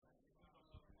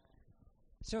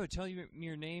So, tell me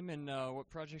your name and what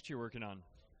project you're working on.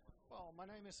 Well, my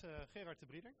name is Gerard de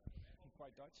Brieder. I'm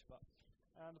quite Dutch, but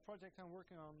the project I'm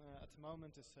working on at the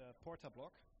moment is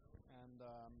Portablock. And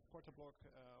Portablock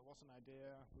was an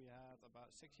idea we had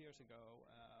about 6 years ago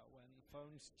when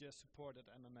phones just supported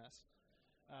MMS.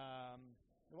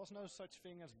 There was no such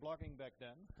thing as blogging back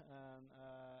then, and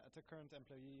at the current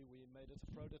employee we made it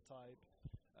a prototype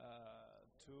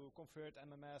to convert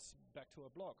MMS back to a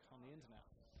blog on the internet.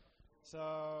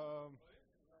 So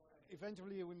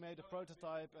eventually we made a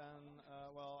prototype, and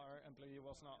our employee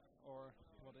was not, or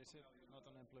what is it? Not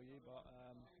an employee, but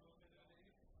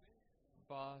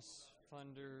Boss,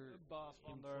 funder,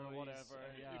 whatever.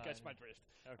 yeah, You catch my drift.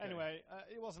 Okay. Anyway,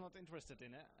 he was not interested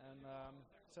in it, and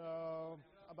so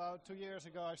about 2 years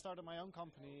ago I started my own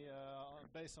company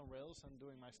based on Rails and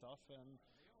doing my stuff, and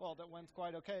well, that went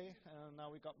quite okay, and now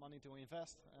we got money to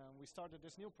invest, and we started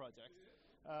this new project.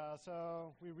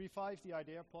 So we revived the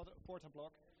idea,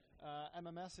 Portablock.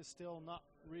 MMS is still not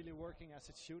really working as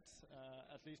it should,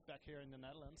 at least back here in the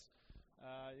Netherlands.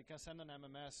 You can send an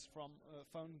MMS from a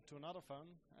phone to another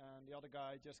phone, and the other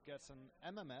guy just gets an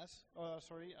SMS,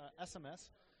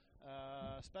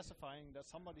 specifying that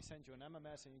somebody sent you an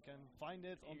MMS and you can find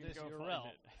it on this URL.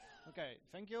 Okay,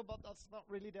 thank you, but that's not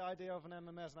really the idea of an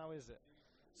MMS now, is it?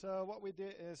 So what we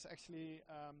did is actually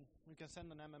we can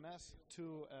send an MMS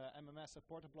to mms at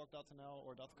portablock.nl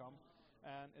or .com,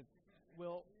 and it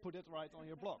will put it right on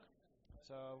your blog.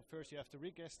 So first you have to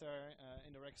register.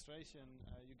 In the registration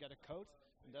you get a code,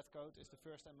 and that code is the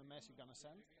first MMS you're going to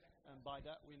send. And by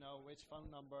that we know which phone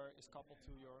number is coupled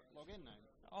to your login name.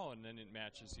 Oh, and then it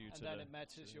matches you and then it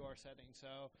matches your settings.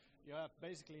 So you have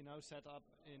basically no setup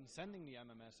in sending the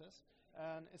MMSs.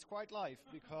 And it's quite live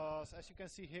because, as you can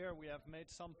see here, we have made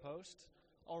some posts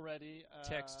already.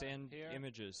 Text and here.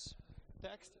 images.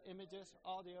 Text, images,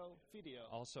 audio, video.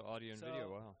 Also audio and video,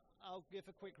 wow. I'll give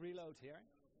a quick reload here.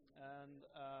 And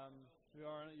we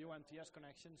are on a UMTS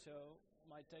connection, so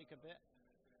might take a bit.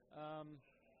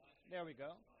 There we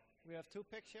go. We have 2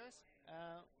 pictures.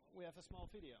 We have a small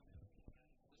video.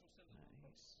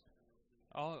 Nice.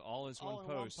 All is all one in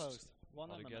post. One post. One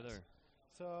all MMS. together.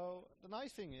 So the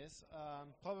nice thing is,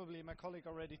 probably my colleague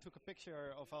already took a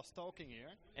picture of us talking here.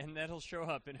 And that'll show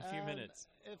up in a few And minutes.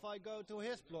 if I go to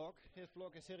his blog is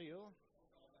Hiryu.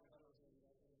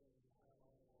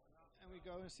 And we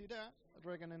go and see there, a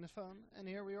dragon in his phone, and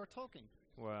here we are talking.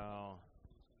 Wow.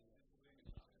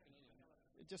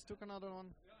 It just took another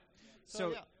one.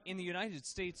 So yeah. in the United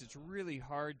States, it's really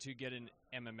hard to get an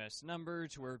MMS number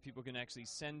to where people can actually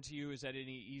send to you. Is that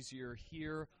any easier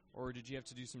here, or did you have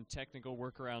to do some technical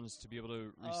workarounds to be able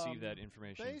to receive that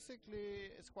information? Basically,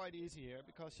 it's quite easy here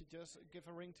because you just give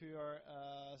a ring to your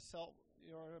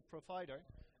your provider,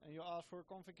 and you ask for a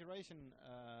configuration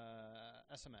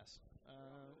SMS.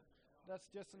 That's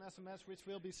just an SMS which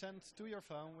will be sent to your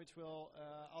phone, which will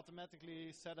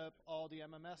automatically set up all the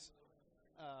MMS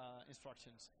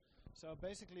instructions. So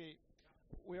basically,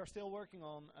 we are still working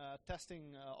on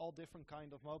testing all different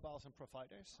kind of mobiles and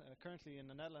providers. Currently in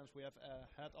the Netherlands we have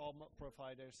had all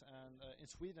providers, and in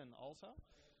Sweden also.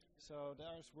 So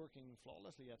that is working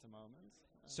flawlessly at the moment.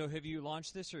 So have you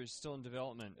launched this, or is it still in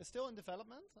development? It's still in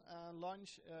development.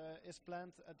 Launch is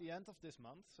planned at the end of this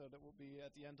month, so that will be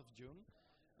at the end of June,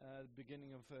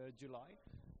 beginning of July.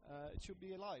 It should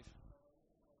be live.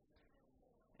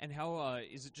 And how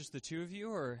is it just the two of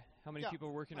you, or how many people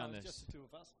are working on this? Just the 2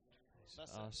 of us.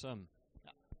 That's awesome.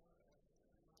 Yeah.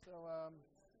 So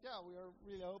we are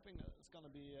really hoping that it's going to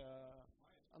be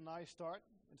a nice start.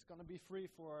 It's going to be free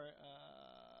for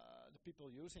the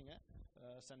people using it,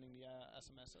 sending the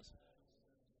SMSs,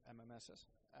 MMSs,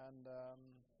 and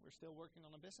we're still working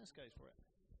on a business case for it.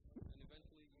 And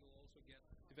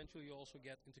eventually you'll also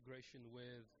get integration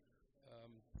with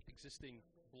existing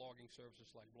blogging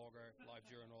services like Blogger,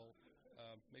 LiveJournal,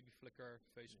 maybe Flickr,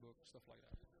 Facebook, stuff like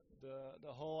that.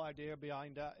 The whole idea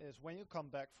behind that is when you come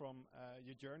back from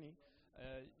your journey,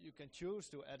 you can choose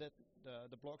to edit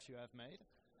the blogs you have made,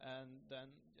 and then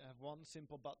you have one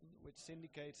simple button which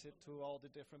syndicates it to all the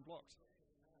different blogs.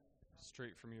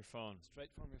 Straight from your phone.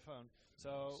 Straight from your phone.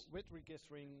 So with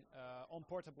registering on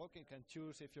Portablock, you can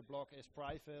choose if your blog is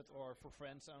private or for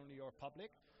friends only or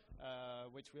public,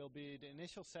 which will be the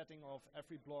initial setting of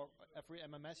every blog, every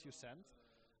MMS you send.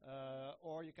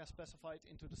 Or you can specify it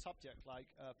into the subject, like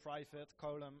private,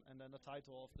 column, and then the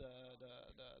title of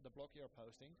the blog you're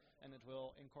posting, and it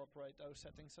will incorporate those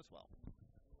settings as well.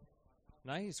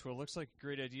 Nice. Well, looks like a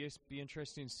great idea. It'd be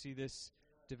interesting to see this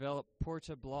develop.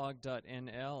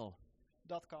 Portablog.nl.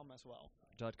 .com as well.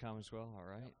 .com as well. All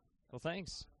right. Well,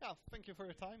 thanks. Yeah, thank you for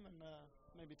your time, and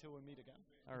maybe till we meet again.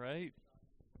 All right.